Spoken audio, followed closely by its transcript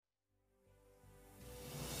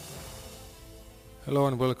Hello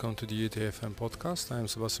and welcome to the ETFM podcast. I am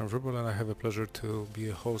Sebastian Wrubel and I have a pleasure to be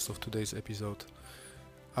a host of today's episode.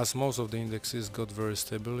 As most of the indexes got very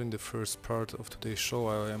stable in the first part of today's show,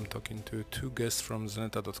 I am talking to two guests from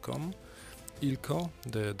Zeneta.com. Ilko,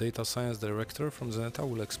 the data science director from Zeneta,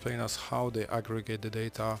 will explain us how they aggregate the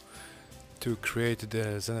data to create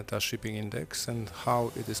the Zeneta shipping index and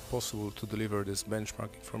how it is possible to deliver this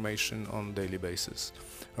benchmark information on daily basis.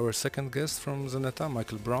 Our second guest from Zeneta,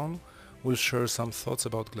 Michael Brown, will share some thoughts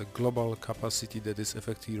about the global capacity that is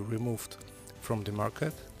effectively removed from the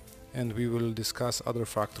market, and we will discuss other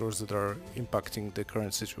factors that are impacting the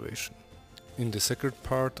current situation. In the second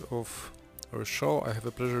part of our show, I have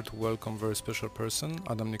a pleasure to welcome a very special person,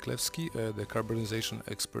 Adam Niklewski, the carbonization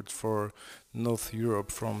expert for North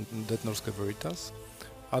Europe from Detmorskie Veritas.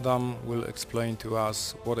 Adam will explain to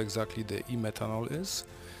us what exactly the e-methanol is.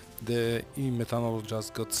 The e-methanol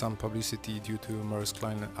just got some publicity due to Maersk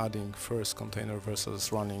Line adding first container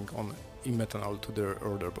vessels running on e-methanol to their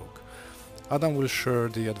order book. Adam will share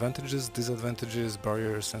the advantages, disadvantages,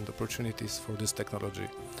 barriers and opportunities for this technology.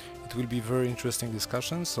 It will be a very interesting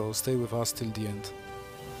discussion, so stay with us till the end.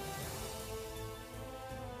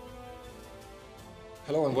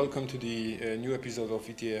 Hello and welcome to the new episode of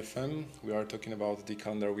ETFM. We are talking about the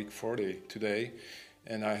calendar week 40 today.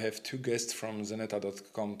 And I have two guests from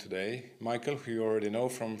Zeneta.com today. Michael, who you already know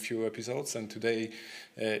from a few episodes, and today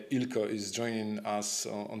Ilko is joining us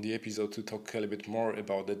on the episode to talk a little bit more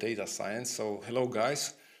about the data science. So hello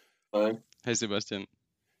guys. Hi. Hi Sebastian.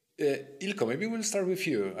 Ilko, maybe we'll start with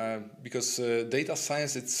you because data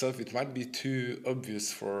science itself, it might be too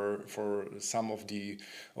obvious for some of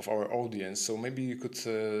our audience. So maybe you could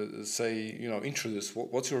introduce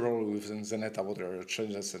what's your role within Zeneta, what are your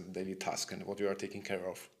challenges and daily tasks, and what you are taking care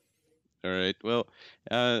of. All right. Well,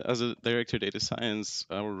 as a director of data science,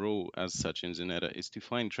 our role as such in Zeneta is to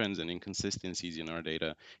find trends and inconsistencies in our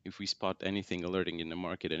data. If we spot anything alerting in the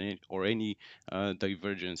market or any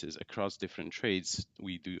divergences across different trades,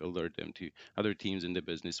 we do alert them to other teams in the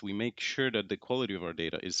business. We make sure that the quality of our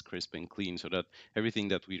data is crisp and clean so that everything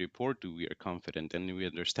that we report to, we are confident and we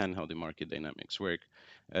understand how the market dynamics work.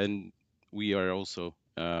 And we are also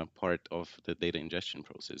part of the data ingestion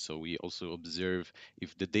process. So we also observe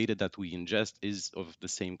if the data that we ingest is of the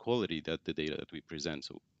same quality that the data that we present.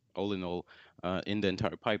 So all in all, in the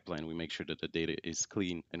entire pipeline, we make sure that the data is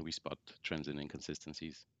clean and we spot trends and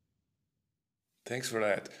inconsistencies. Thanks for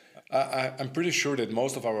that. I'm pretty sure that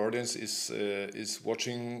most of our audience is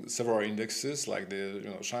watching several indexes like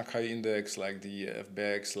the Shanghai index, like the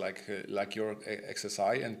FBX, like your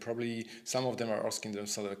XSI, and probably some of them are asking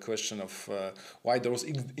themselves a question of why those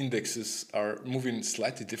indexes are moving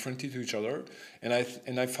slightly differently to each other. And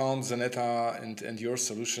I found Zeneta and your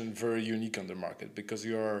solution very unique on the market because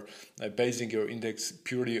you are basing your index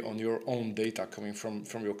purely on your own data coming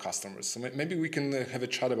from your customers. So maybe we can have a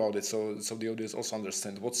chat about it so the audience also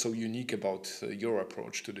understand what's so unique about your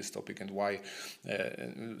approach to this topic and why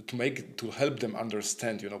to help them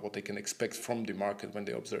understand what they can expect from the market when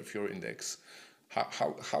they observe your index.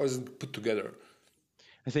 How is it put together?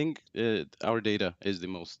 I think our data is the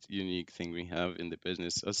most unique thing we have in the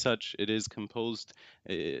business. As such, it is composed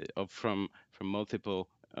from multiple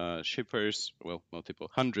shippers, multiple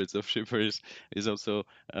hundreds of shippers, is also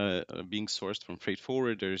being sourced from freight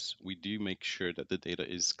forwarders. We do make sure that the data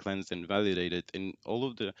is cleansed and validated, and all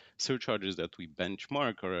of the surcharges that we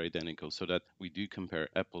benchmark are identical, so that we do compare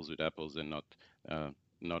apples with apples and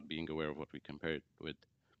not being aware of what we compare it with.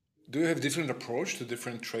 Do you have different approach to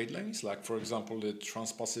different trade lanes? Like, for example, the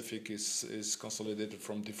Trans-Pacific is consolidated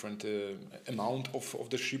from different amount of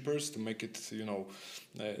the shippers to make it,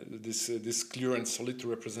 this clear and solid to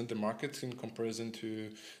represent the market in comparison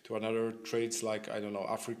to another trades like, I don't know,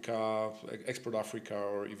 Africa, export Africa,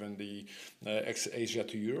 or even the Asia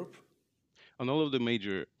to Europe? On all of the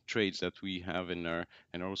major trades that we have and are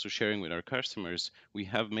also sharing with our customers, we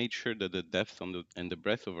have made sure that the depth and the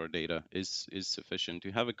breadth of our data is sufficient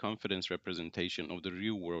to have a confidence representation of the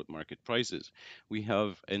real world market prices. We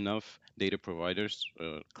have enough data providers,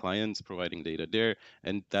 clients providing data there,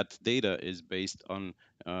 and that data is based on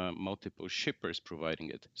multiple shippers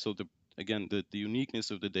providing it. So the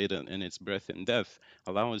uniqueness of the data and its breadth and depth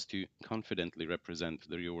allow us to confidently represent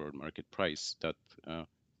the real world market price that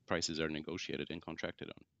prices are negotiated and contracted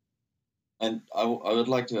on. And I would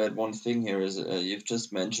like to add one thing here is you've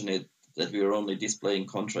just mentioned it that we are only displaying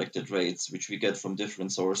contracted rates, which we get from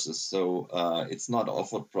different sources. So it's not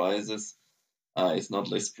offered prices, it's not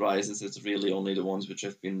list prices. It's really only the ones which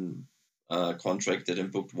have been contracted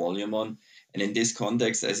and booked volume on. And in this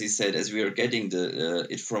context, as he said, as we are getting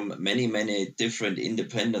it from many different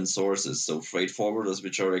independent sources, so freight forwarders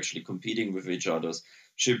which are actually competing with each other,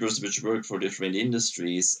 shippers which work for different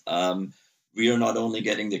industries, we are not only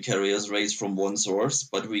getting the carriers rates from one source,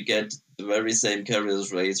 but we get the very same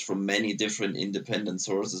carriers rates from many different independent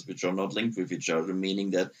sources which are not linked with each other,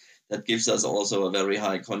 meaning that that gives us also a very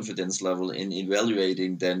high confidence level in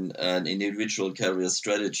evaluating then an individual carrier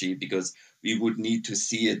strategy, because we would need to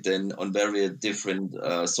see it then on very different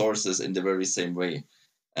sources in the very same way.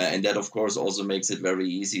 And that, of course, also makes it very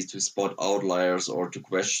easy to spot outliers or to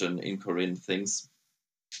question incoherent things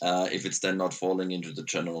if it's then not falling into the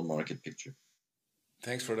general market picture.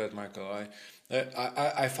 Thanks for that, Michael.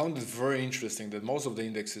 I found it very interesting that most of the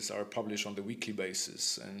indexes are published on the weekly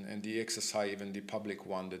basis, and the XSI, even the public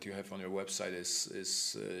one that you have on your website,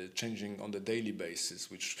 is changing on the daily basis,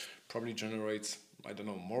 which probably generates, I don't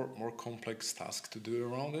know, more complex tasks to do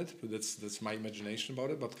around it. But that's my imagination about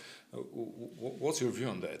it. But what's your view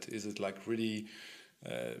on that? Is it like really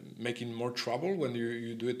making more trouble when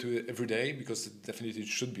you do it every day? Because it definitely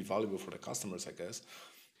should be valuable for the customers, I guess.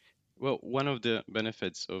 Well, one of the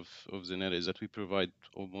benefits of Zeneta is that we provide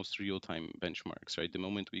almost real-time benchmarks, right? The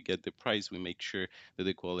moment we get the price, we make sure that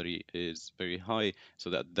the quality is very high, so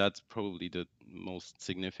that's probably the most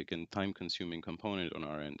significant time-consuming component on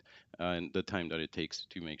our end, and the time that it takes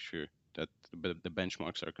to make sure that the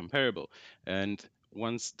benchmarks are comparable. And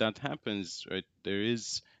once that happens, right, there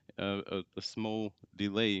is a small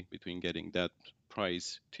delay between getting that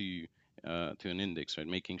price to an index, right?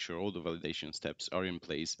 Making sure all the validation steps are in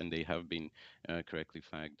place and they have been correctly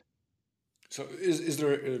flagged. So is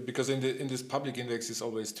there because in this public index is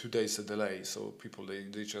always 2 days a delay, so people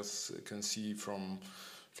they just can see from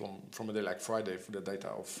a day like Friday for the data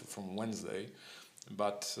of from Wednesday,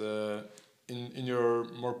 but in your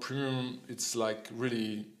more premium it's like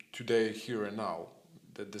really today, here and now,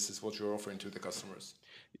 that this is what you're offering to the customers.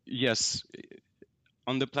 Yes,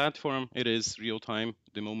 on the platform, it is real time.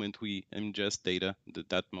 The moment we ingest data,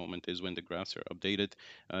 that moment is when the graphs are updated.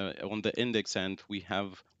 On the index end, we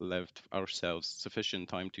have left ourselves sufficient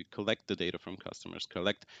time to collect the data from customers,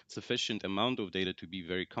 collect sufficient amount of data to be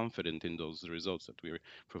very confident in those results that we're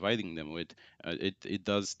providing them with. It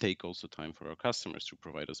does take also time for our customers to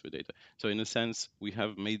provide us with data. So in a sense, we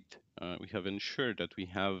have ensured that we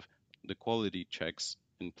have the quality checks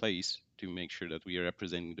in place to make sure that we are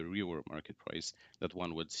representing the real world market price that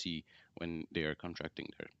one would see when they are contracting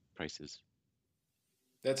their prices.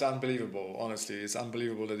 That's unbelievable. Honestly, it's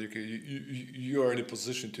unbelievable that you are in a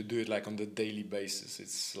position to do it like on the daily basis.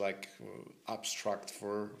 It's like abstract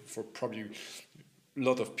for probably a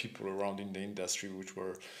lot of people around in the industry, which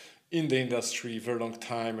were in the industry very long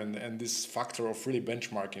time, and this factor of really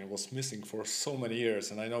benchmarking was missing for so many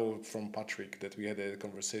years. And I know from Patrick that we had a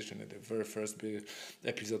conversation at the very first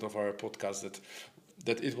episode of our podcast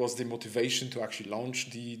that it was the motivation to actually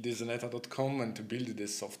launch the Zeneta.com and to build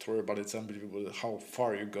this software. But it's unbelievable how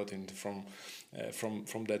far you got in from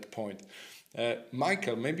that point.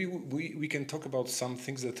 Michael, maybe we can talk about some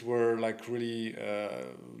things that were like really,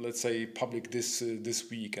 let's say, public this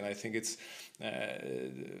week, and I think it's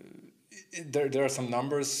there are some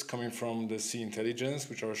numbers coming from the Sea Intelligence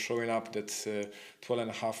which are showing up that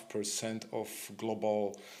 12.5% of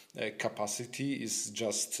global capacity is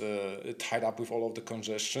just tied up with all of the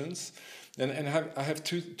congestions. And I have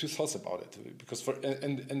two thoughts about it, because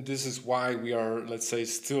and this is why we are, let's say,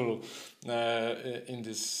 still in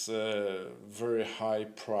this very high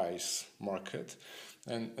price market,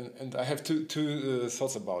 and I have two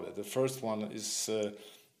thoughts about it. The first one is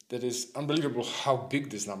that is unbelievable how big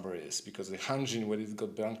this number is, because the Hanjin, when it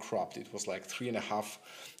got bankrupt, it was like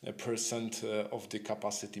 3.5% of the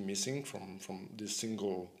capacity missing from this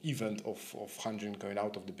single event of Hanjin going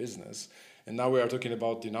out of the business. And now we are talking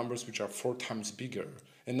about the numbers which are 4 times bigger,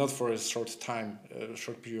 and not for a short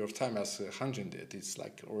period of time as Hanjin did. It's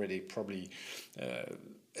like already probably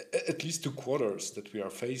at least 2 quarters that we are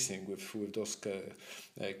facing with those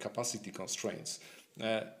capacity constraints.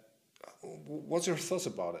 What's your thoughts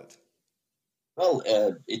about it? Well,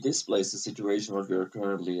 it displays the situation what we are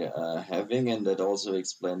currently having, and that also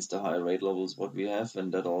explains the high rate levels what we have,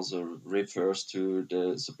 and that also refers to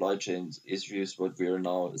the supply chain issues what we are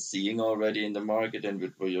now seeing already in the market, and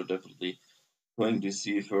what we are definitely going to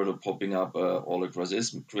see further popping up all across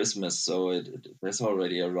Christmas. So it has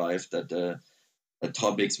already arrived that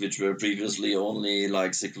topics which were previously only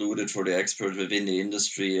like secluded for the experts within the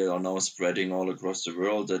industry are now spreading all across the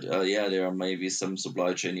world. That there are maybe some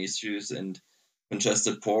supply chain issues, and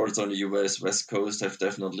congested ports on the US West Coast have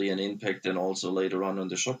definitely an impact, and also later on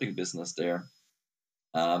the shopping business there.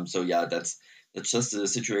 So yeah, that's That's just the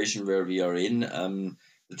situation where we are in.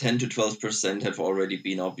 The 10 to 12% have already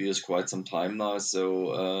been obvious quite some time now,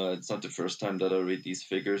 so it's not the first time that I read these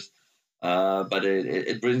figures. But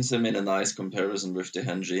it brings them in a nice comparison with the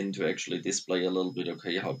Hanjin to actually display a little bit,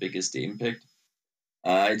 okay, how big is the impact?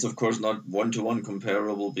 It's of course not one-to-one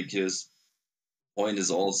comparable, because point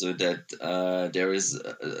is also that there is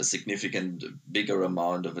a significant bigger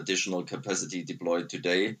amount of additional capacity deployed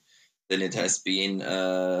today than it has been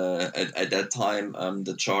at that time.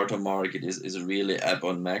 The charter market is really up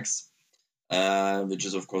on max, which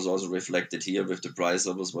is of course also reflected here with the price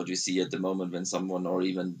levels. What you see at the moment when someone or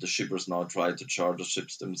even the shippers now try to charter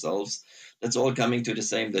ships themselves, that's all coming to the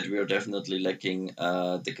same, that we are definitely lacking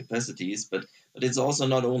the capacities. But it's also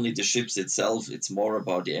not only the ships itself; it's more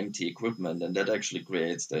about the empty equipment, and that actually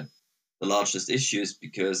creates the largest issues,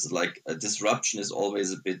 because like a disruption is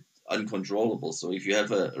always a bit uncontrollable. So if you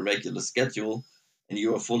have a regular schedule and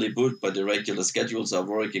you are fully booked, but the regular schedules are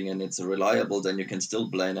working and it's reliable, then you can still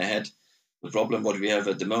plan ahead. The problem what we have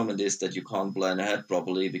at the moment is that you can't plan ahead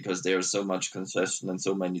properly, because there's so much congestion and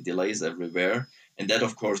so many delays everywhere. And that,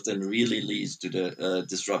 of course, then really leads to the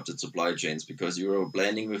disrupted supply chains, because you're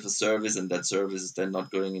planning with a service and that service is then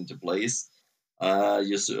not going into place.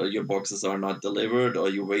 Your boxes are not delivered, or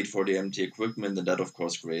you wait for the empty equipment, and that, of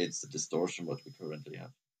course, creates the distortion what we currently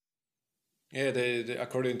have. Yeah,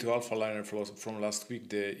 according to Alpha Liner from last week,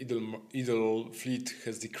 the idle fleet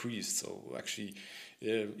has decreased. So actually,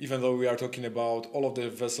 even though we are talking about all of the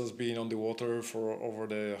vessels being on the water for over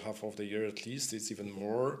the half of the year at least, it's even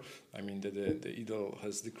more. I mean, the idle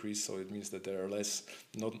has decreased, so it means that there are less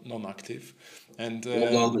non-active. And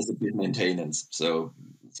There's always a bit maintenance. So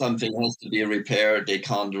something has to be repaired. They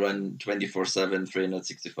can't run 24/7,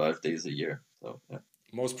 365 days a year. So yeah.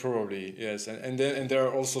 most probably, yes, and there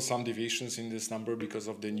are also some deviations in this number because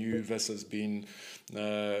of the new vessels being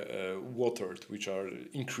watered, which are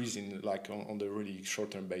increasing like on the really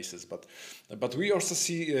short-term basis. But we also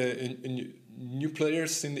see new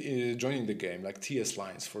players in joining the game, like TS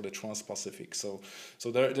Lines for the Trans-Pacific. So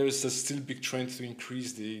there is a still big trend to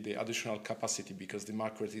increase the additional capacity, because the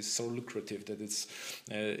market is so lucrative that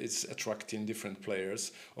it's attracting different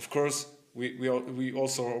players. Of course, we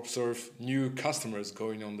also observe new customers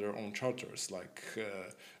going on their own charters. Like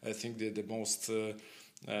I think the most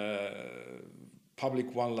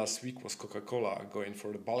public one last week was Coca-Cola going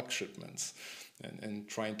for the bulk shipments and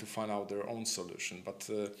trying to find out their own solution.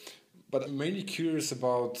 But I'm mainly curious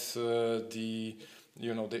about the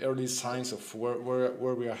early signs of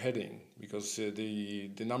where we are heading, because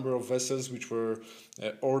the number of vessels which were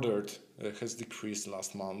ordered has decreased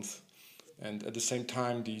last month. And at the same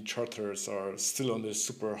time, the charters are still on the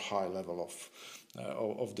super high level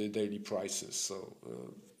of the daily prices. So,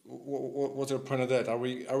 what's your point of that? Are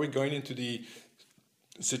we going into the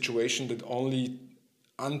situation that only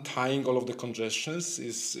untying all of the congestions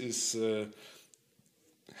is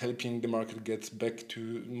helping the market get back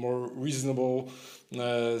to more reasonable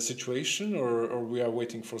situation, or we are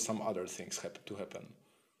waiting for some other things to happen?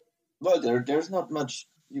 Well, there's not much.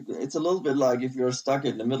 It's a little bit like if you're stuck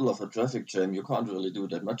in the middle of a traffic jam, you can't really do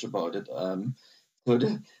that much about it. So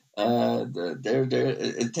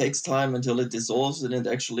it takes time until it dissolves, and it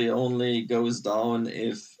actually only goes down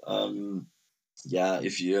if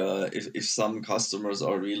some customers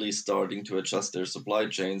are really starting to adjust their supply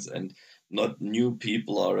chains, and not new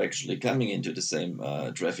people are actually coming into the same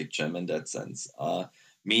traffic jam in that sense.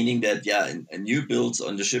 Meaning that, a new builds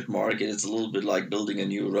on the ship market, it's a little bit like building a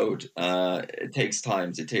new road. It takes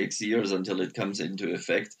time. It takes years until it comes into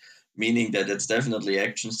effect. Meaning that it's definitely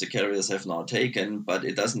actions the carriers have now taken, but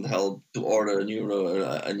it doesn't help to order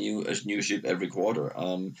a new ship every quarter.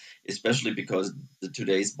 Especially because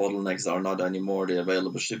today's bottlenecks are not anymore the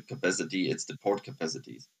available ship capacity; it's the port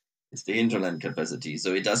capacities, it's the hinterland capacity.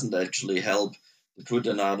 So it doesn't actually help to put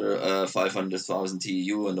another 500,000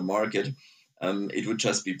 TEU on the market. It would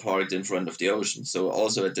just be parked in front of the ocean. So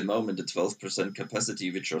also at the moment, the 12%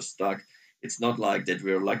 capacity which are stuck, it's not like that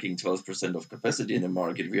we are lacking 12% of capacity in the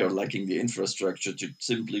market. We are lacking the infrastructure to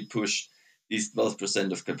simply push these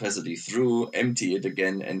 12% of capacity through, empty it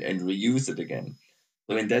again, and reuse it again.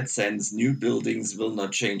 So in that sense, new buildings will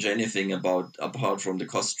not change anything apart from the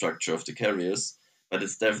cost structure of the carriers, but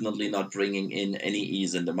it's definitely not bringing in any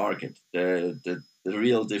ease in the market. The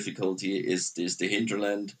real difficulty is the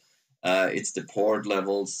hinterland, it's the port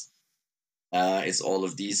levels, it's all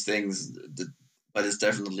of these things, but it's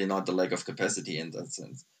definitely not the lack of capacity in that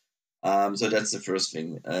sense. So that's the first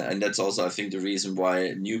thing, and that's also, I think, the reason why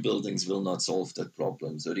new buildings will not solve that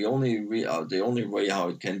problem. So the only way how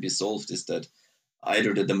it can be solved is that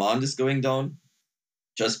either the demand is going down,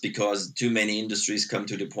 just because too many industries come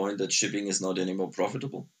to the point that shipping is not anymore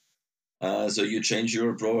profitable. So you change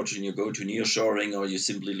your approach and you go to nearshoring, or you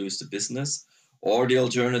simply lose the business. Or the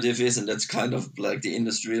alternative is, and that's kind of like the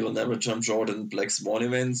industry will never jump short in black swan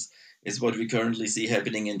events, is what we currently see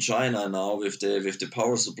happening in China now with the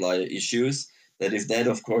power supply issues. That if that,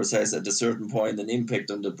 of course, has at a certain point an impact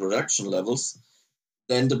on the production levels,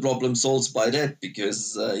 then the problem solves by that,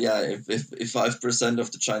 because if 5%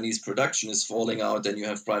 of the Chinese production is falling out, then you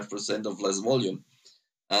have 5% of less volume,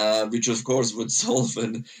 which of course would solve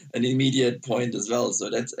an immediate point as well. So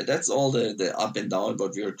that's all the up and down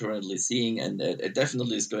what we are currently seeing, and it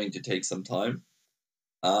definitely is going to take some time,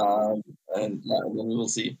 um, and then we will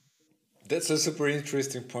see. That's a super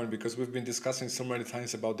interesting point because we've been discussing so many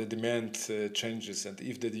times about the demand changes, and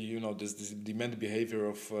if this demand behavior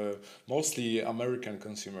of mostly American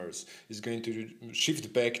consumers is going to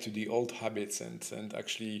shift back to the old habits and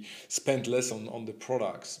actually spend less on the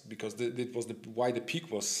products, because that was why the peak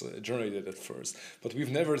was generated at first. But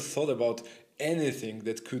we've never thought about anything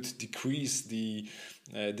that could decrease the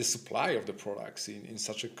supply of the products in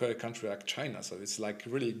such a country like China. So it's like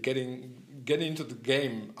really getting into the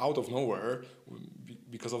game out of nowhere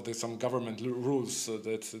because of some government rules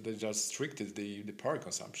that they just restricted the power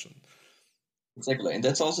consumption. Exactly, and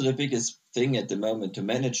that's also the biggest thing at the moment, to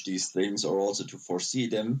manage these things or also to foresee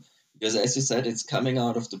them, because as you said, it's coming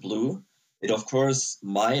out of the blue. It of course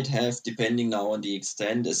might have, depending now on the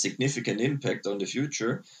extent, a significant impact on the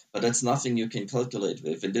future, but that's nothing you can calculate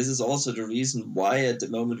with. And this is also the reason why at the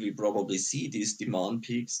moment we probably see these demand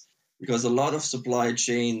peaks, because a lot of supply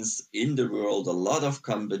chains in the world, a lot of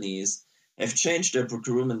companies have changed their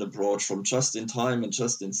procurement approach from just in time and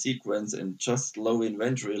just in sequence and just low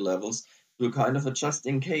inventory levels to a kind of a just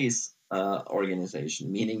in case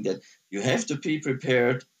organization, meaning that you have to be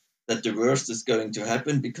prepared that the worst is going to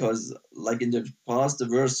happen, because, like in the past, the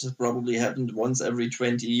worst has probably happened once every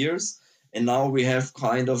 20 years. And now we have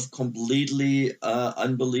kind of completely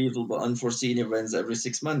unbelievable, unforeseen events every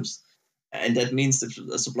 6 months. And that means that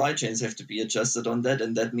the supply chains have to be adjusted on that.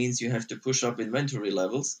 And that means you have to push up inventory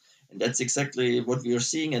levels. And that's exactly what we are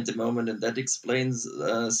seeing at the moment. And that explains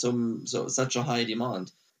such a high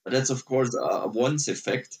demand. But that's of course a once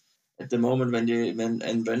effect. At the moment, when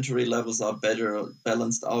inventory levels are better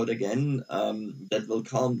balanced out again, that will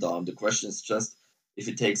calm down. The question is just if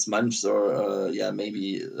it takes months or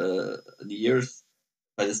maybe years,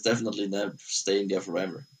 but it's definitely not staying there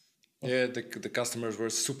forever. Yeah, the customers were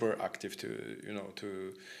super active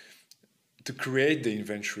to create the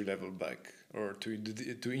inventory level back, or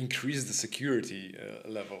to increase the security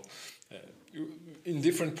level in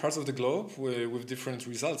different parts of the globe with different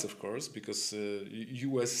results, of course, because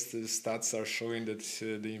US stats are showing that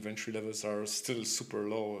the inventory levels are still super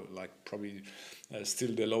low, like probably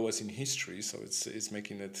still the lowest in history. So it's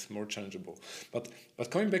making it more challengeable. But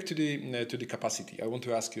coming back to the capacity, I want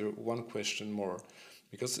to ask you one question more,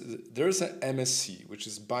 because there's an MSC which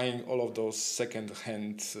is buying all of those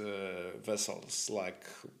second-hand vessels, like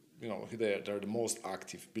they're the most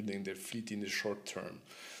active, building their fleet in the short term.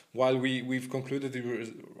 While we've concluded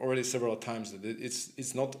already several times that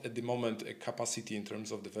it's not at the moment a capacity in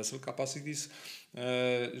terms of the vessel capacities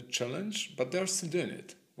challenge, but they're still doing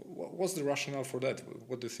it. What's the rationale for that?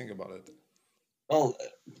 What do you think about it? Well,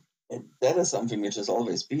 that is something which has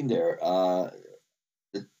always been there.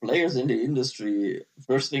 The players in the industry,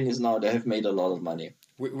 first thing is now they have made a lot of money.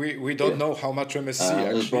 We don't know how much MSC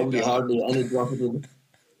There's actually probably done. hardly any profitable.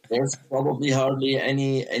 There's probably hardly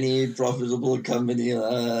any profitable company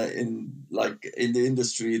in the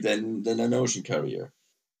industry than an ocean carrier.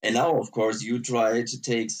 And now, of course, you try to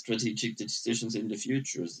take strategic decisions in the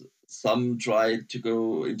future. Some try to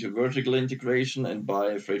go into vertical integration and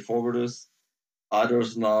buy freight forwarders.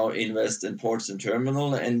 Others now invest in ports and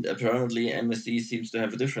terminal, and apparently MSC seems to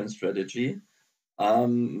have a different strategy.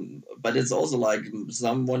 But it's also like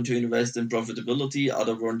some want to invest in profitability,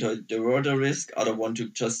 other want to divert the risk, other want to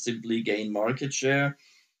just simply gain market share.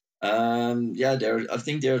 I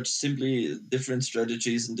think there are simply different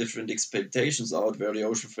strategies and different expectations out where the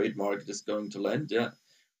ocean freight market is going to land. Yeah,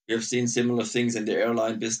 we have seen similar things in the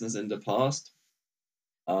airline business in the past.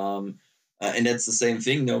 And that's the same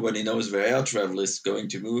thing. Nobody knows where air travel is going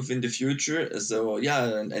to move in the future. So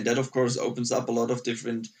yeah, and that of course opens up a lot of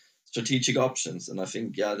different strategic options. And I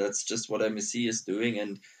think that's just what MSC is doing.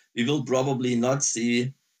 And we will probably not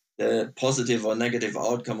see the positive or negative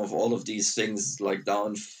outcome of all of these things like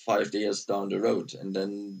down 5 years down the road, and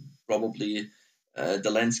then probably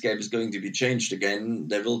the landscape is going to be changed again.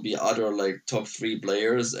 There will be other like top three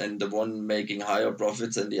players, and the one making higher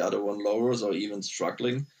profits and the other one lowers or even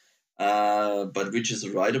struggling. but which is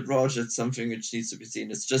the right approach? That's something which needs to be seen.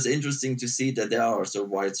 It's just interesting to see that there are so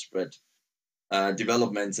widespread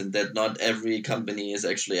developments and that not every company is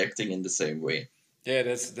actually acting in the same way. Yeah,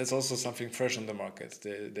 that's also something fresh on the market.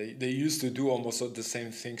 They used to do almost the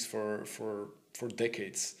same things for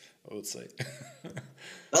decades, I would say.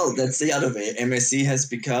 Well, that's the other way. MSC has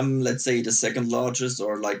become, let's say, the second largest,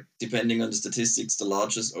 or like depending on the statistics, the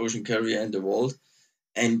largest ocean carrier in the world.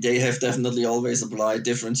 And they have definitely always applied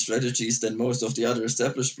different strategies than most of the other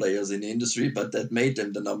established players in the industry, but that made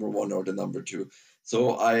them the number one or the number two.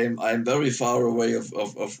 So I'm very far away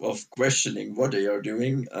of questioning what they are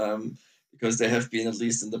doing, because they have been, at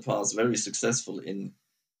least in the past, very successful in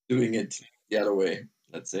doing it the other way.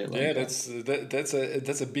 Let's say it Yeah, like that.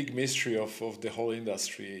 that's a big mystery of the whole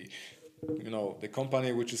industry. You know, the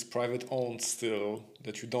company which is private owned still,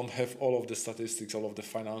 that you don't have all of the statistics, all of the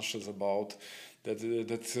financials about, that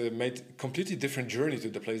made completely different journey to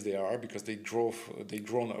the place they are, because they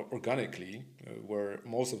grown organically, where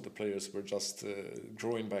most of the players were just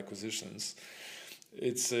growing by acquisitions.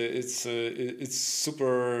 It's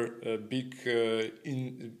super big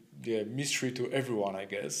in yeah, mystery to everyone, I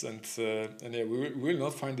guess, and yeah, we will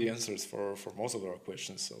not find the answers for most of our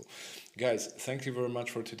questions. So, guys, thank you very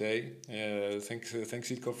much for today. Thanks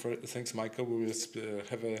Ilko, thanks Michael. We will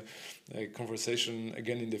have a conversation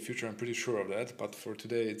again in the future. I'm pretty sure of that. But for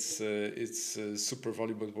today, it's super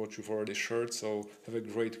valuable what you've already shared. So have a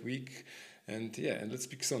great week, and yeah, and let's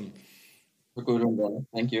speak soon. A good one.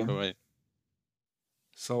 Thank you. All right.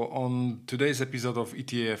 So on today's episode of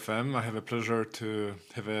ETAFM, I have a pleasure to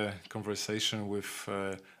have a conversation with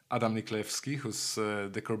Adam Niklewski, who's the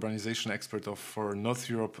decarbonization expert for North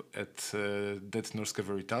Europe at Det Norske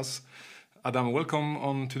Veritas. Adam, welcome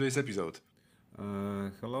on today's episode.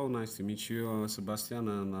 Hello, nice to meet you, Sebastian,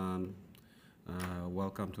 and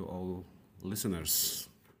welcome to all listeners.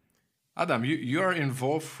 Adam, you are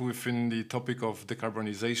involved within the topic of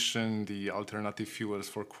decarbonization, the alternative fuels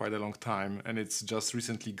for quite a long time, and it's just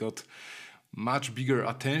recently got much bigger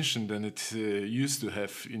attention than it used to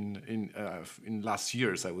have in last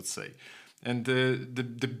years, I would say. And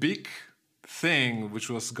the big thing which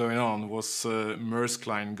was going on was Maersk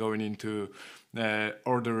Line going into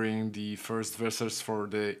ordering the first vessels for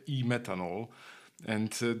the e-methanol.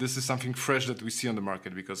 And this is something fresh that we see on the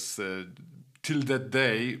market, because till that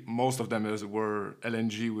day, most of them were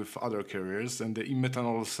LNG with other carriers, and the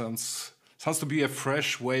e-methanol sounds to be a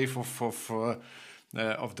fresh wave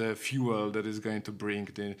of the fuel that is going to bring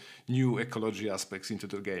the new ecology aspects into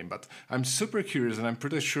the game. But I'm super curious, and I'm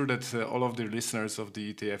pretty sure that all of the listeners of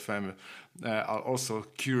the ETFM are also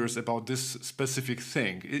curious about this specific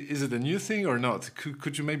thing. Is it a new thing or not?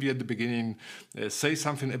 Could you maybe at the beginning say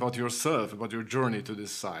something about yourself, about your journey to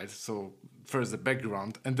this side? So first the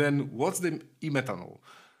background, and then what's the e-methanol?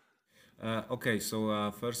 Okay,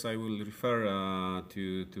 so first I will refer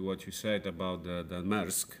to what you said about the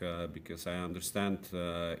Maersk, because I understand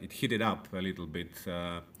it heated up a little bit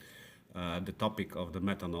the topic of the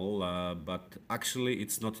methanol, but actually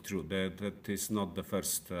it's not true. That is not the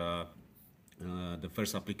first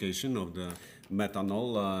application of the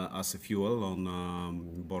methanol as a fuel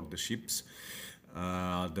on board the ships.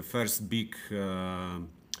 The first big,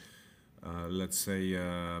 let's say,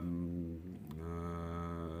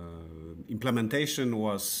 implementation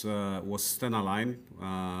was Stena Line,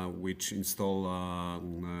 which installed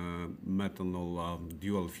methanol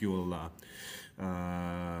dual fuel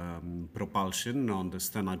propulsion on the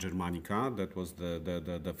Stena Germanica. That was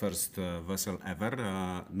the first vessel ever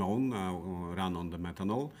known run on the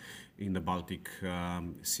methanol in the Baltic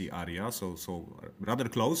Sea area, so rather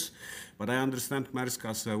close. But I understand Maersk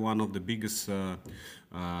as one of the biggest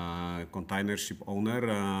container ship owner.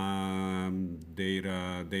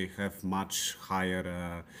 They have much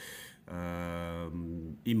higher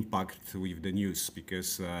impact with the news,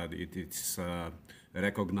 because it's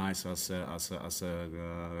recognized as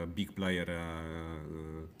a big player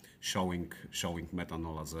showing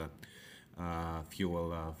methanol as a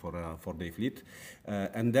fuel for their fleet.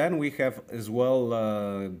 And then we have as well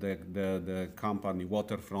the company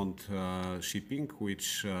Waterfront Shipping,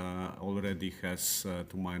 which already has,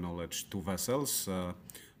 to my knowledge, 2 vessels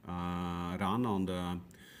run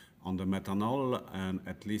on the methanol, and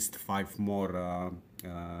at least 5 more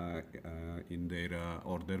in their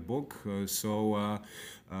order book. So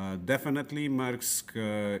definitely Maersk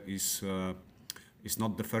is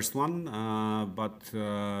not the first one, but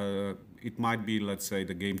it might be, let's say,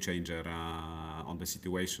 the game changer on the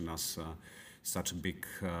situation, as such a big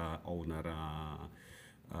owner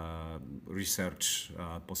research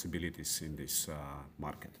possibilities in this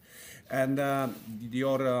market. And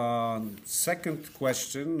your second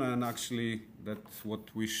question, and actually that's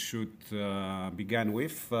what we should begin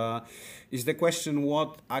with, is the question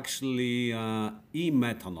what actually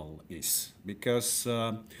e-methanol is. Because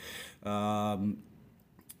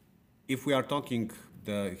if we are talking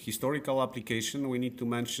the historical application, we need to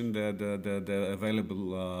mention the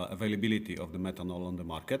availability of the methanol on the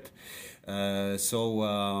market.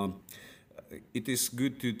 So it is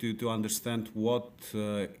good to understand what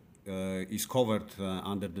is covered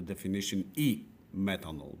under the definition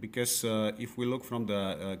e-methanol, because if we look from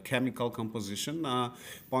the chemical composition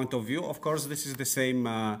point of view, of course this is the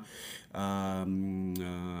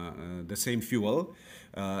same fuel.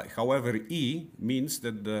 However, E means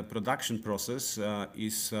that the production process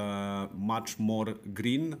is much more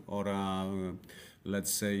green, or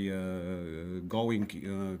let's say going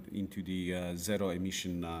into the zero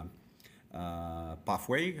emission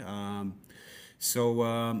pathway.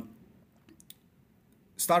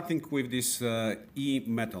 Starting with this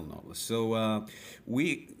e-methanol, so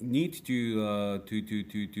we need to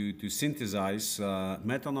synthesize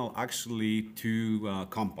methanol actually two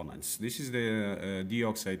components. This is the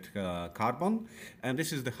dioxide carbon, and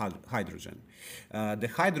this is the hydrogen. The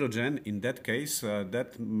hydrogen, in that case,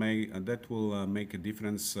 that will make a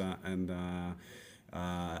difference and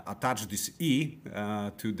attach this E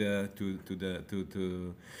to the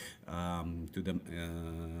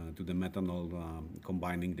methanol,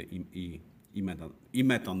 combining the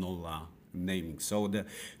e-methanol naming. So the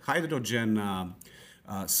hydrogen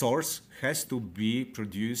source has to be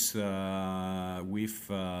produced with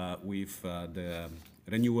the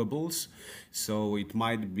renewables. So it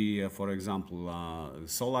might be, for example,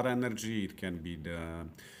 solar energy. It can be the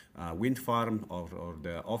wind farm or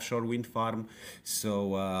the offshore wind farm.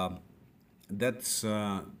 So that's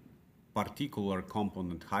particular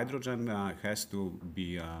component, hydrogen, has to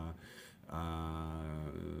be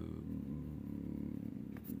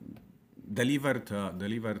delivered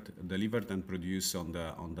and produced on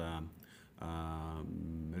the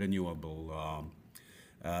renewable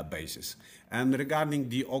basis. And regarding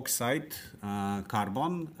the oxide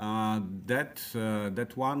carbon,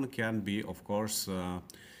 that one can be, of course,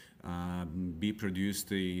 be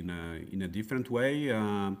produced in a different way.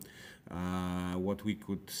 What we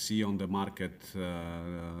could see on the market,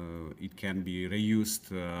 it can be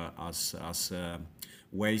reused as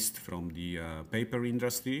waste from the paper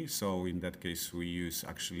industry. So in that case, we use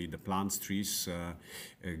actually the plants, trees,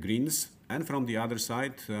 greens. And from the other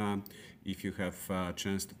side, if you have a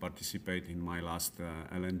chance to participate in my last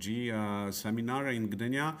LNG seminar in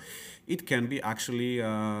Gdynia, it can be actually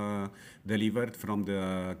delivered from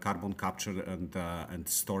the carbon capture and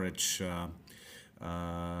storage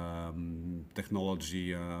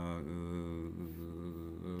technology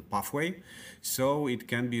pathway. So it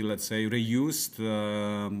can be, let's say, reused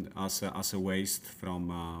as a waste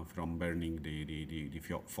from burning the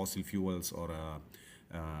fossil fuels or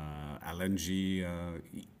LNG.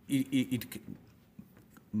 It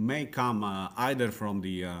may come either from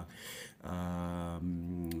the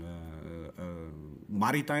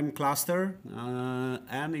maritime cluster,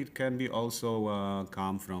 and it can be also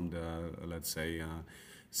come from the, let's say,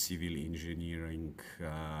 civil engineering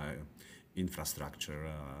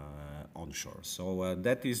infrastructure onshore. So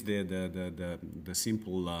that is the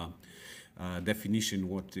simple definition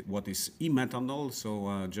what is e-methanol.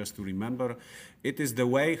 So just to remember, it is the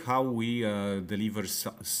way how we deliver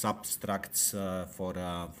substrates for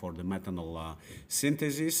the methanol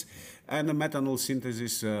synthesis. And the methanol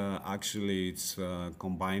synthesis actually it's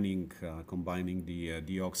combining the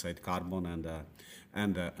dioxide carbon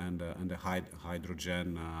and the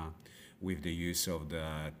hydrogen with the use of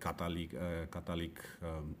the catalytic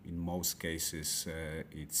in most cases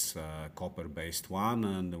it's copper-based one,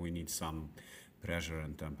 and we need some pressure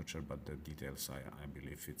and temperature, but the details I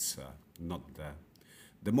believe it's not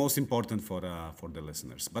the most important for the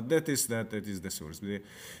listeners. But that is the source.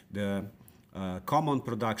 The common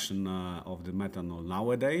production of the methanol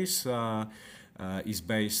nowadays is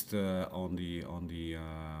based on the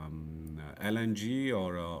LNG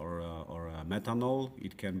or methanol.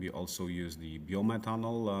 It can be also used the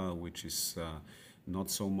biomethanol, which is not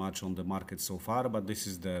so much on the market so far, but this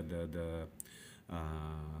is the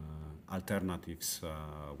alternatives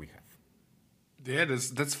we have. Yeah,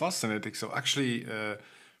 that's fascinating. So actually,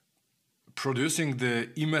 producing the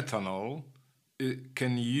e-methanol, it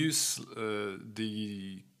can use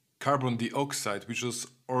the carbon dioxide, which was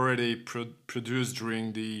already produced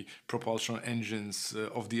during the propulsion engines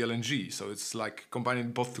of the LNG. So it's like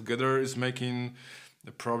combining both together is making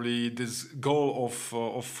probably this goal of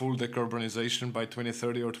full decarbonization by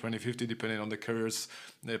 2030 or 2050, depending on the carriers,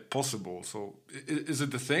 possible. So is it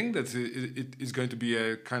the thing that it is going to be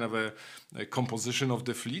a kind of a composition of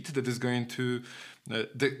the fleet that is going to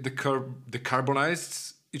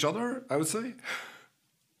decarbonize each other, I would say?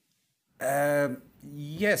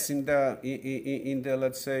 Yes, in the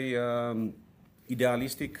let's say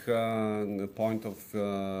idealistic point of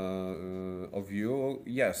view,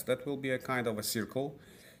 yes, that will be a kind of a circle.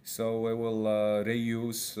 So we will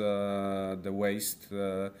reuse the waste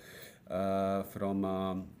from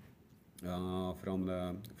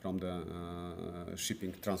the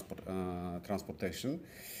shipping transportation.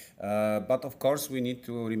 But of course, we need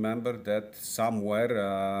to remember that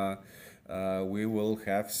somewhere we will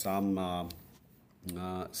have some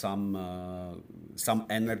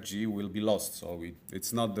energy will be lost. So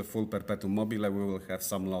it's not the full perpetuum mobile. We will have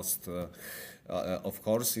some lost, of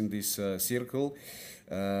course, in this circle.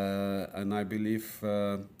 And I believe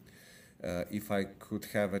if I could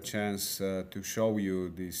have a chance to show you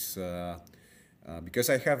this,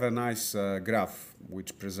 because I have a nice graph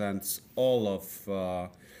which presents all of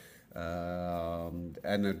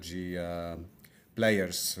energy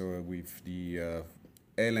players with the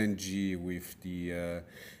LNG, with the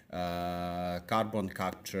carbon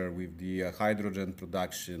capture, with the hydrogen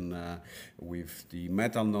production, with the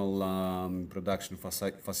methanol production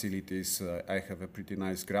facilities. I have a pretty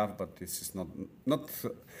nice graph, but this is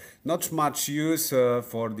not much use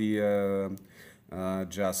for the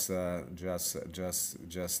just the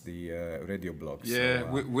radio blog. Yeah,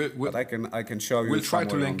 so, but I can show you. We'll try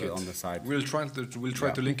to link on the site. We'll try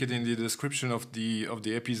to link it in the description of the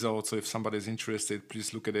episode. So if somebody's interested,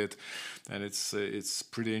 please look at it, and it's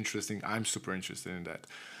pretty interesting. I'm super interested in that.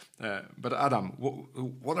 But Adam,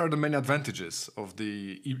 what are the main advantages of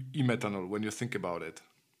the e-methanol when you think about it,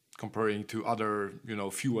 comparing to other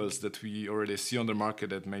fuels that we already see on the market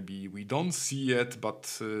that maybe we don't see yet,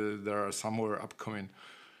 but there are somewhere upcoming?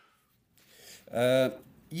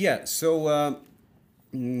 Yeah. So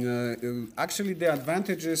actually, the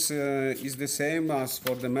advantages is the same as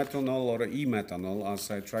for the methanol or e-methanol.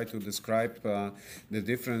 As I try to describe, the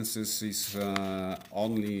differences is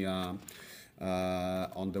only on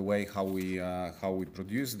the way how we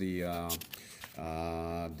produce the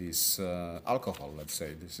this alcohol. Let's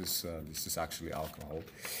say this is actually alcohol.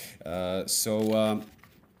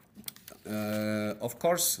 Of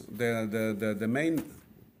course, the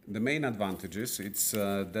main advantages it's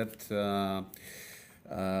that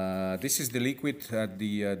this is the liquid at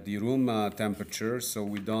the room temperature, so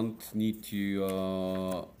we don't need to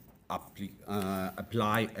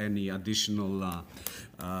apply any additional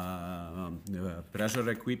pressure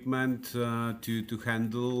equipment to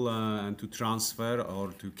handle and to transfer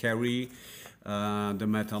or to carry the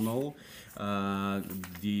methanol.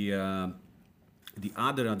 The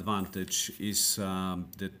other advantage is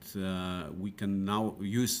that we can now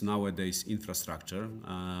use nowadays infrastructure,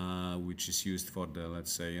 which is used for the,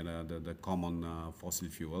 let's say, the common fossil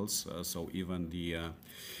fuels. So even the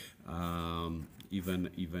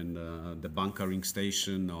bunkering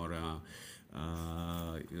station or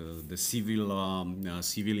the civil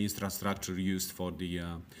infrastructure used for the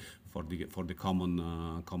common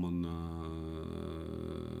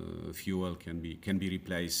fuel can be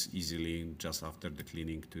replaced easily just after the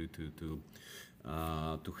cleaning to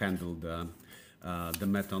handle the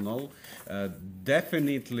methanol.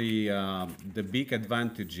 Definitely, the big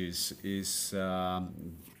advantages is the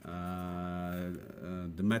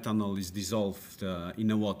methanol is dissolved in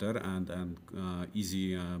the water and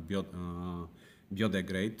easy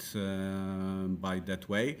biodegrade by that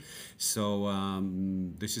way. So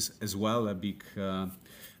this is as well a big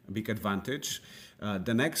advantage.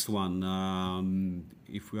 The next one,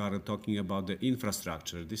 if we are talking about the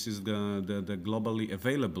infrastructure, this is the globally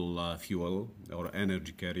available fuel or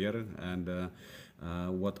energy carrier, and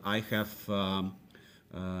what I have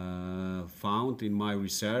found in my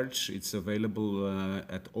research, it's available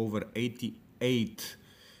at over 88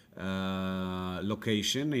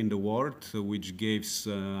 location in the world, which gives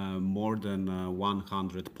more than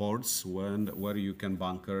 100 ports where you can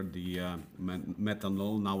bunker the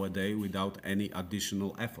methanol nowadays without any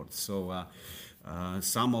additional effort. So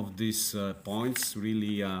some of these points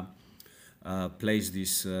really place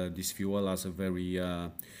this fuel as a very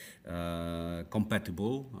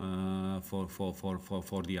compatible for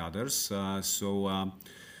the others.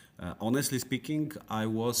 Honestly speaking, I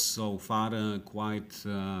was so far quite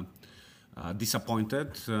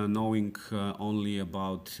disappointed, knowing only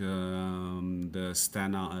about the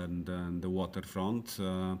Stena and the waterfront.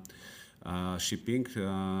 shipping,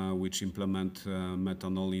 which implement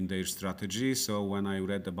methanol in their strategy. So when I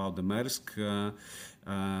read about the Maersk,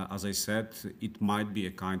 as I said, it might be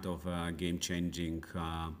a kind of game-changing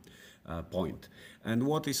point. And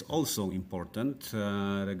what is also important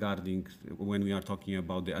regarding when we are talking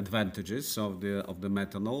about the advantages of the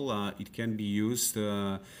methanol, it can be used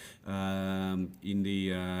in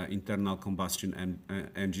the internal combustion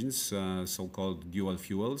engines, so-called dual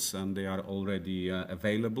fuels, and they are already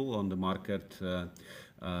available on the market.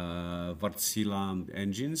 Wärtsilä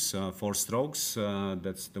engines, 4 strokes.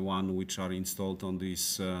 That's the one which are installed on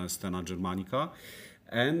this Stena Germanica,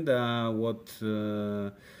 and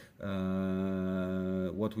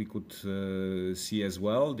what we could see as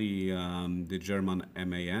well, the German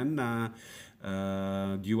MAN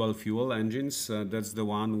dual fuel engines. That's the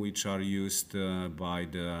one which are used by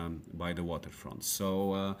the waterfront.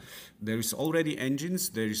 So there is already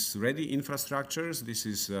engines, there is ready infrastructures. This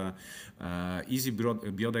is easy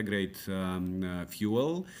biodegrade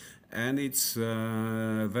fuel, and it's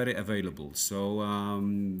very available. So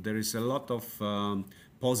there is a lot of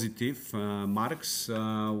positive marks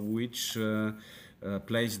which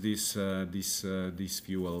place this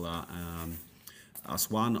fuel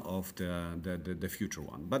as one of the future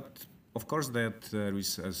one. But of course, that there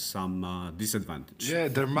is some disadvantage. Yeah,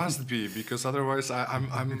 there must be, because otherwise,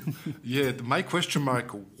 I'm yeah. My question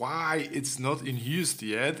mark why it's not in use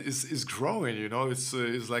yet is growing. You know, it's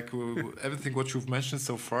like everything what you've mentioned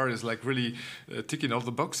so far is like really ticking all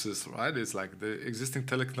the boxes, right? It's like the existing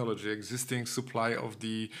technology, existing supply of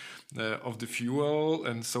the fuel,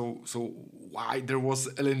 and so why there was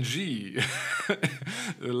LNG,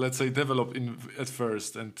 let's say, developed at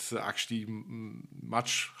first, and actually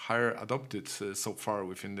much higher adopted so far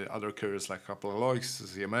within the other carriers like Hapag-Lloyd,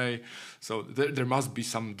 CMA. So there must be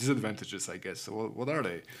some disadvantages, I guess. So what are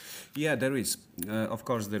they? Yeah, there is. Of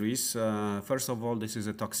course, there is. First of all, this is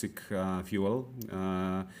a toxic fuel.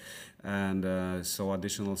 And so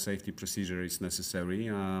additional safety procedure is necessary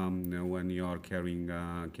when you are carrying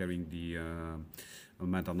the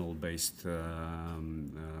methanol-based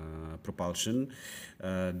propulsion.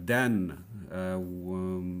 Then,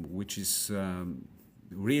 which is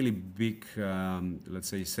really big, let's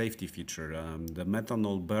say, safety feature, the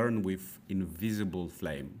methanol burn with invisible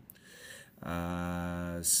flame.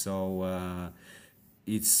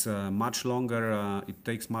 It's much longer. It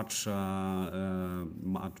takes much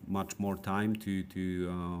more time to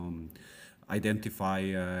identify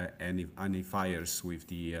any fires with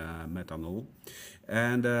the methanol.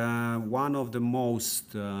 And one of the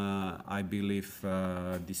most, I believe,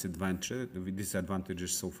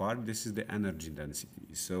 disadvantages so far, this is the energy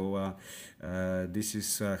density. So this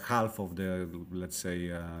is half of the, let's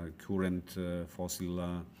say, current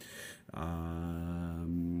fossil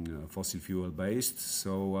fuel based.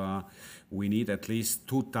 So we need at least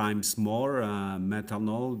 2 times more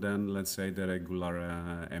methanol than, let's say, the regular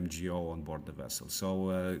MGO on board the vessel.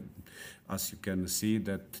 So as you can see,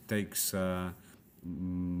 that takes far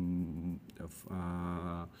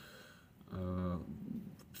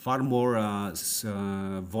more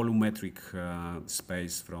volumetric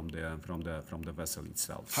space from the vessel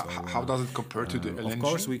itself. How does it compare to the LNG? Of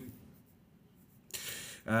course, with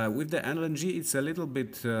the LNG, it's a little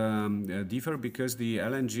bit different because the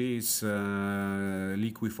LNG is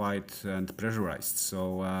liquefied and pressurized.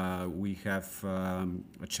 So we have a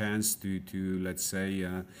chance to let's say,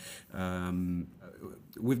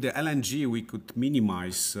 with the LNG, we could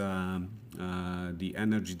minimize the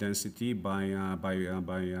energy density by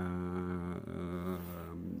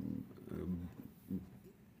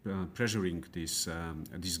pressuring this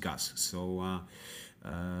gas. So.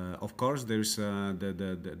 Of course, there's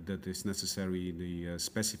that is necessary the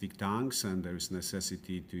specific tanks, and there is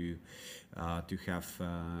necessity to have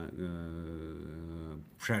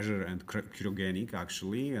pressure and cryogenic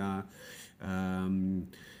actually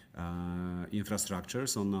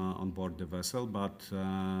infrastructures on board the vessel, but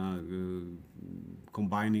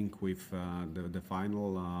combining with the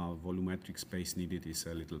final volumetric space needed is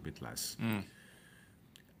a little bit less.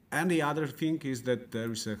 And the other thing is that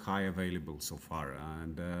there is a high available so far,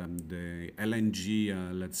 and the LNG,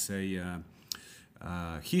 let's say,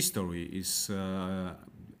 history is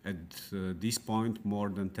at this point more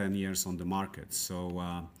than 10 years on the market.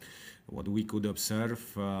 So what we could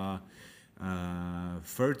observe,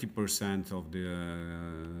 30% of the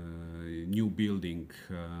new building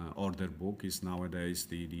order book is nowadays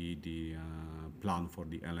the plan for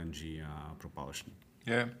the LNG propulsion.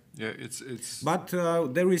 Yeah, it's. But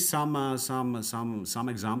there is some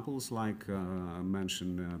examples, like I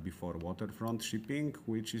mentioned before, waterfront shipping,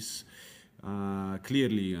 which is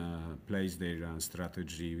clearly place their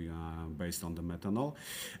strategy based on the methanol.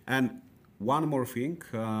 And one more thing,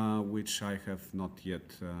 which I have not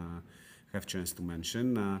yet have chance to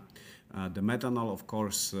mention, the methanol, of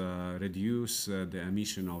course, reduce the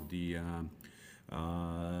emission of the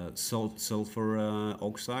sulfur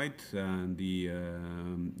oxide and the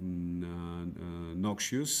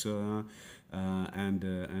noxious and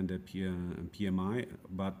the PMI,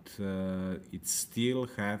 but it still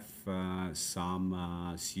have some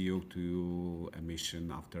CO2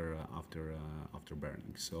 emission after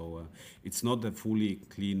burning. So it's not a fully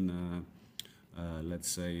clean, let's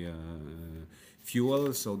say,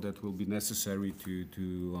 fuel. So that will be necessary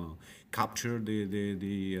to capture the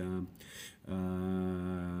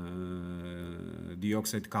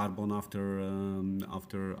dioxide carbon after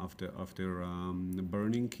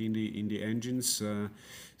burning in the engines.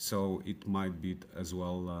 So it might be as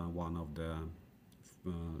well one of the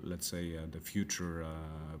let's say the future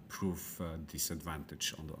proof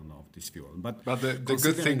disadvantage of this fuel. But the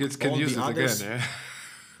good thing is can use it others, again.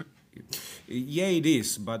 Yeah, it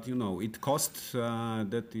is, but you know it costs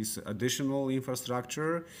that is additional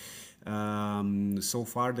infrastructure. So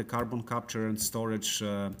far, the carbon capture and storage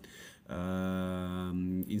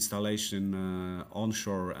installation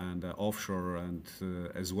onshore and offshore, and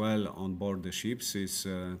as well on board the ships is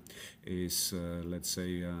let's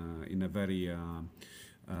say in a very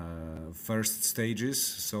first stages.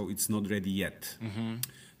 So it's not ready yet. Mm-hmm.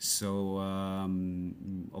 So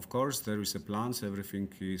of course there is a plans. Everything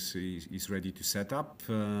is ready to set up,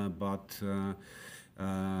 but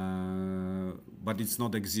it's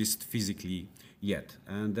not exist physically yet.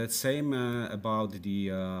 And the same about the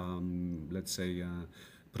let's say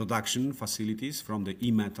production facilities from the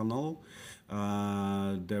e-methanol.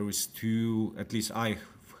 There is two, at least I've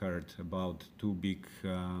heard about two big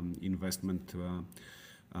investment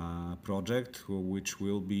project which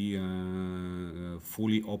will be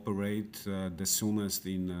fully operate the soonest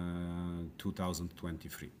in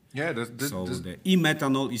 2023. Yeah, the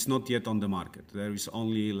e-methanol is not yet on the market. There is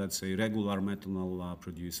only, let's say, regular methanol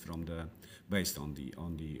produced based on the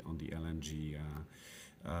LNG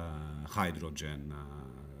hydrogen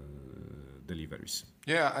deliveries.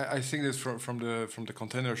 Yeah, I think that from the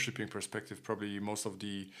container shipping perspective, probably most of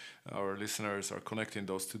our listeners are connecting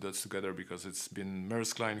those two dots together, because it's been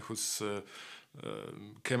Maersk Line who's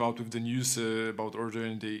came out with the news about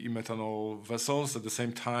ordering the e-methanol vessels. At the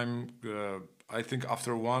same time, I think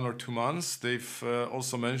after 1 or 2 months, they've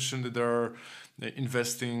also mentioned that they're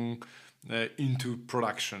investing into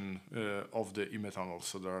production of the e-methanol.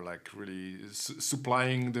 So they're like really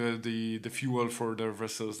supplying the fuel for their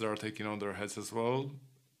vessels that are taking on their heads as well.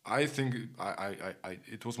 I think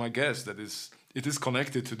it was my guess that it is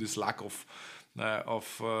connected to this lack of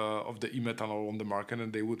the e-methanol on the market,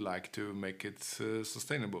 and they would like to make it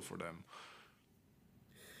sustainable for them.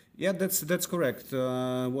 Yeah, that's correct.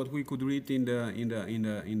 What we could read in the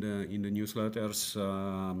newsletters,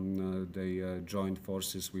 they joined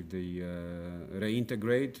forces with the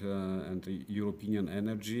Reintegrate and the European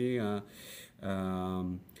Energy,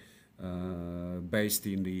 based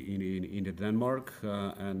in the Denmark,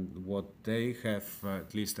 and what they have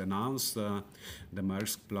at least announced, the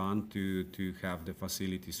Maersk plan to have the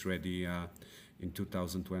facilities ready in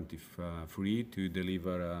 2023 to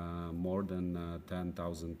deliver more than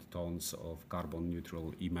 10,000 tons of carbon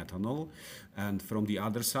neutral e-methanol. And from the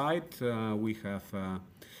other side, we have a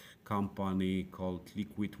company called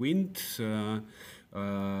Liquid Wind,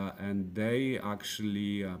 and they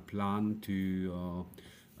actually plan to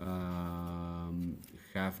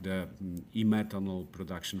have the e-methanol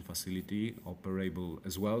production facility operable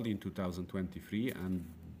as well in 2023, and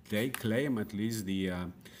they claim at least the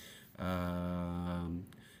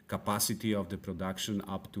capacity of the production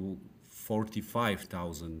up to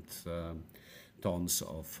 45,000 tons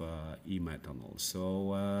of e-methanol.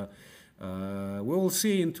 So we will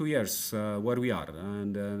see in 2 years where we are.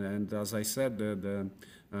 And as I said, the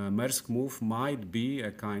Maersk move might be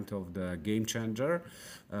a kind of the game changer.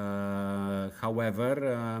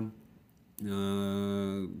 However,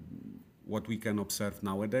 what we can observe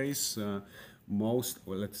nowadays,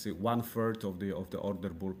 let's say 1/3 of the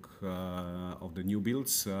order book of the new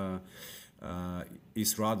builds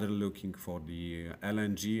is rather looking for the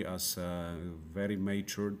LNG as a very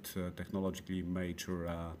matured, technologically mature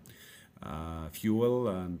fuel,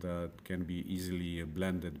 and can be easily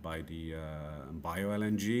blended by the bio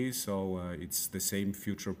LNG. So it's the same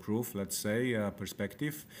future-proof, let's say,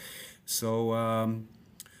 perspective. So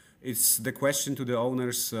it's the question to the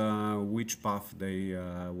owners which path they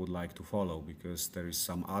would like to follow, because there is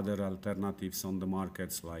some other alternatives on the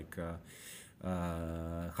markets like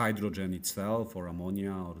hydrogen itself or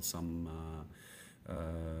ammonia or some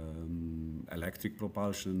electric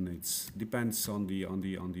propulsion. It depends on the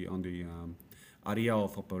area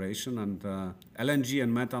of operation. And LNG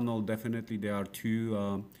and methanol, definitely they are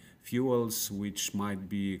two fuels which might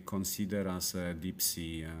be considered as a deep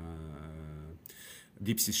sea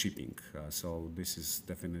shipping. So this is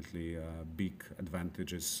definitely big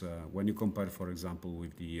advantages when you compare, for example,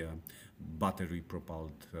 with the battery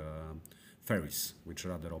propelled ferries, which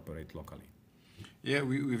rather operate locally. Yeah,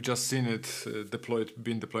 we've just seen it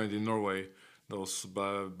being deployed in Norway, those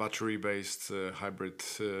battery-based hybrid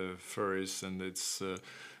ferries, and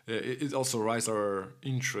it also raised our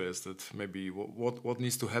interest that maybe what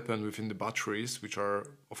needs to happen within the batteries, which are,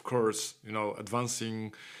 of course,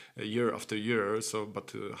 advancing year after year. So,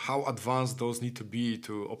 but how advanced those need to be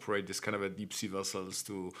to operate this kind of a deep sea vessels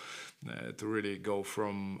to really go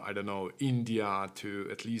from, I don't know, India to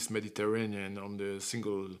at least Mediterranean on the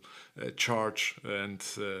single charge, and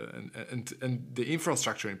the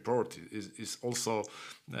infrastructure in port is also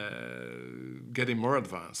getting more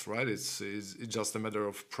advanced, right? It's just a matter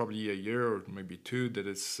of probably a year or maybe two that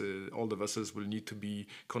it's all the vessels will need to be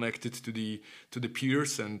connected to the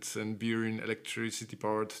piers and be in electricity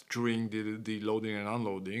powered during the loading and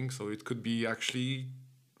unloading. So it could be actually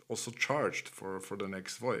also charged for the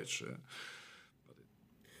next voyage.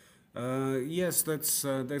 Yes, that's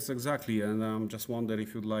exactly, and I'm just wonder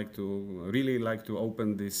if you'd like to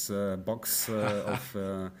open this box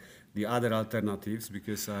of the other alternatives,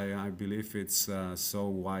 because I believe it's so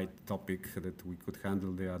wide topic that we could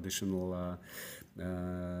handle the additional.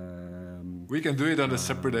 We can do it on a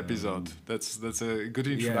separate episode. That's a good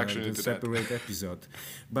introduction into that. Separate episode.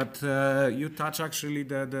 But you touch actually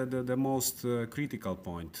the most critical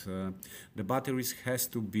point. The batteries has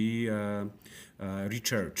to be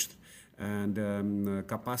recharged, and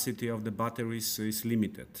capacity of the batteries is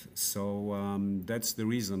limited. So that's the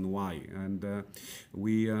reason why. And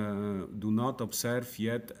we do not observe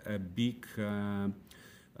yet a big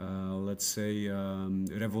let's say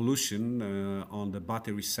revolution on the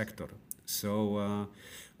battery sector. So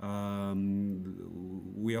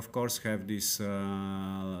we of course have this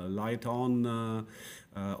light on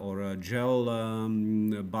or gel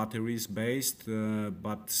batteries based,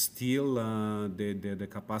 but still the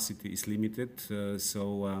capacity is limited.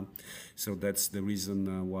 So that's the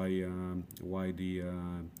reason why the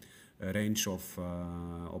range of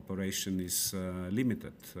operation is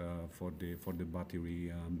limited for the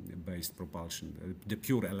battery based propulsion, the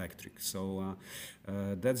pure electric. So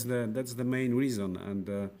that's the main reason.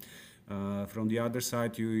 And from the other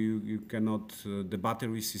side, you cannot. The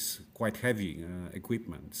batteries is quite heavy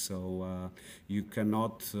equipment, so you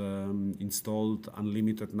cannot install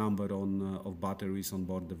unlimited number of batteries on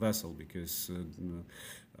board the vessel, because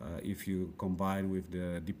if you combine with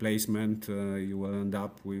the displacement, you will end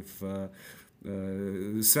up with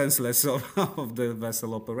senseless of the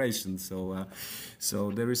vessel operation. So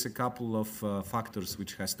there is a couple of factors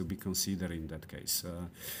which has to be considered in that case.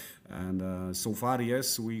 And so far,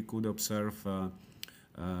 yes, we could observe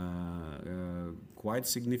quite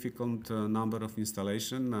significant number of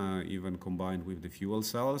installation, even combined with the fuel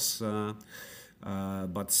cells.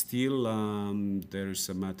 But still, there is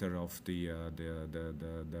a matter of the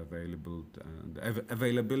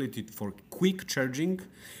availability for quick charging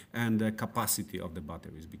and the capacity of the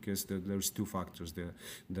batteries, because there's two factors.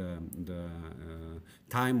 The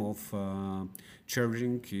time of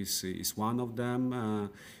charging is one of them.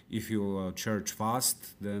 If you charge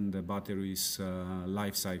fast, then the battery's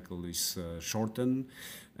life cycle is shortened,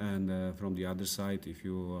 and from the other side, if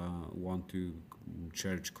you want to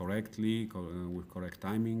charge correctly with correct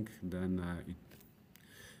timing, then it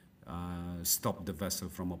stop the vessel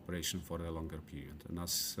from operation for a longer period. And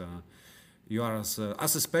as you are as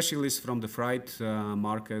a specialist from the freight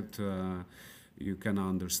market, you can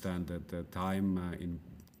understand that the time in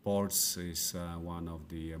ports is one of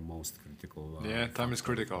the most critical. Time is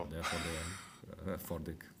critical for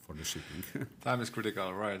the shipping. Time is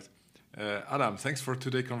critical, right? Adam, thanks for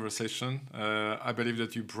today's conversation. I believe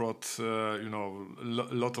that you brought, a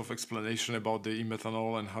lot of explanation about the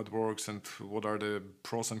e-methanol and how it works and what are the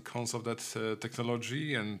pros and cons of that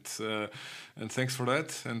technology. And thanks for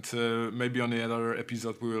that. And maybe on the other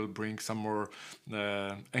episode we will bring some more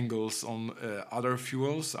angles on other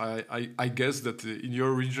fuels. I guess that in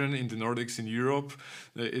your region, in the Nordics, in Europe,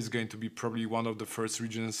 is going to be probably one of the first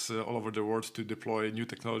regions all over the world to deploy new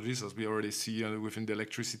technologies, as we already see within the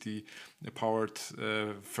electricity powered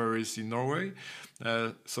ferries in Norway.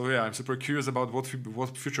 So yeah, I'm super curious about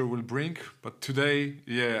what future will bring. But today,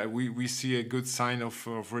 yeah, we see a good sign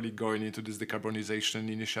of really going into this decarbonization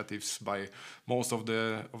initiatives by most of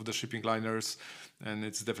the shipping liners, and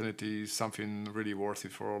it's definitely something really worth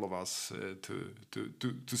it for all of us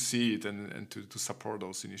to see it and to support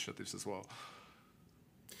those initiatives as well.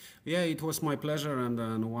 Yeah, it was my pleasure,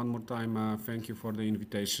 and one more time, thank you for the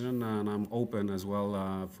invitation, and I'm open as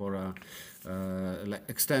well for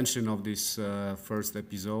extension of this first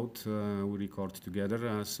episode we record together.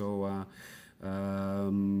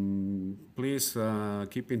 Please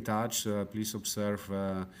keep in touch. Please observe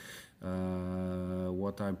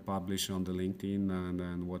what I publish on the LinkedIn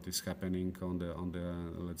and what is happening on the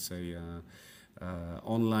let's say.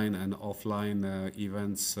 Online and offline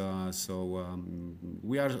events.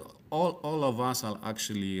 We are all of us are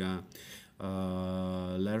actually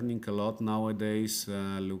learning a lot nowadays.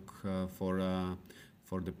 Look for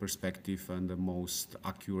the perspective and the most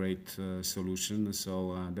accurate solution.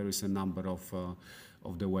 So there is a number of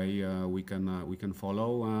the way we can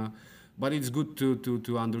follow. But it's good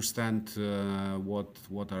to understand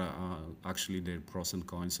what are actually the pros and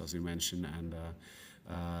cons, as you mentioned, and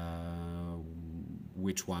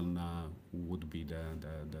which one would be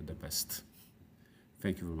the best.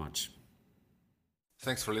 Thank you very much.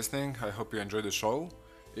 Thanks for listening. I hope you enjoyed the show.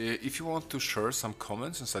 If you want to share some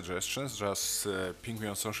comments and suggestions, just ping me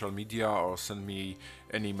on social media or send me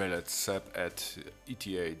an email at seb@eta.fm.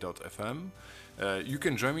 You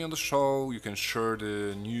can join me on the show, you can share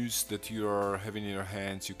the news that you are having in your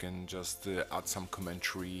hands, you can just add some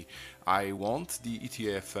commentary. I want the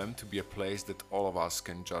ETA FM to be a place that all of us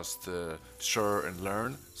can just share and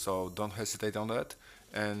learn, so don't hesitate on that.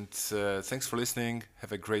 And thanks for listening,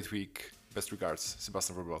 have a great week, best regards,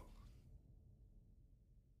 Sebastian Wrubel.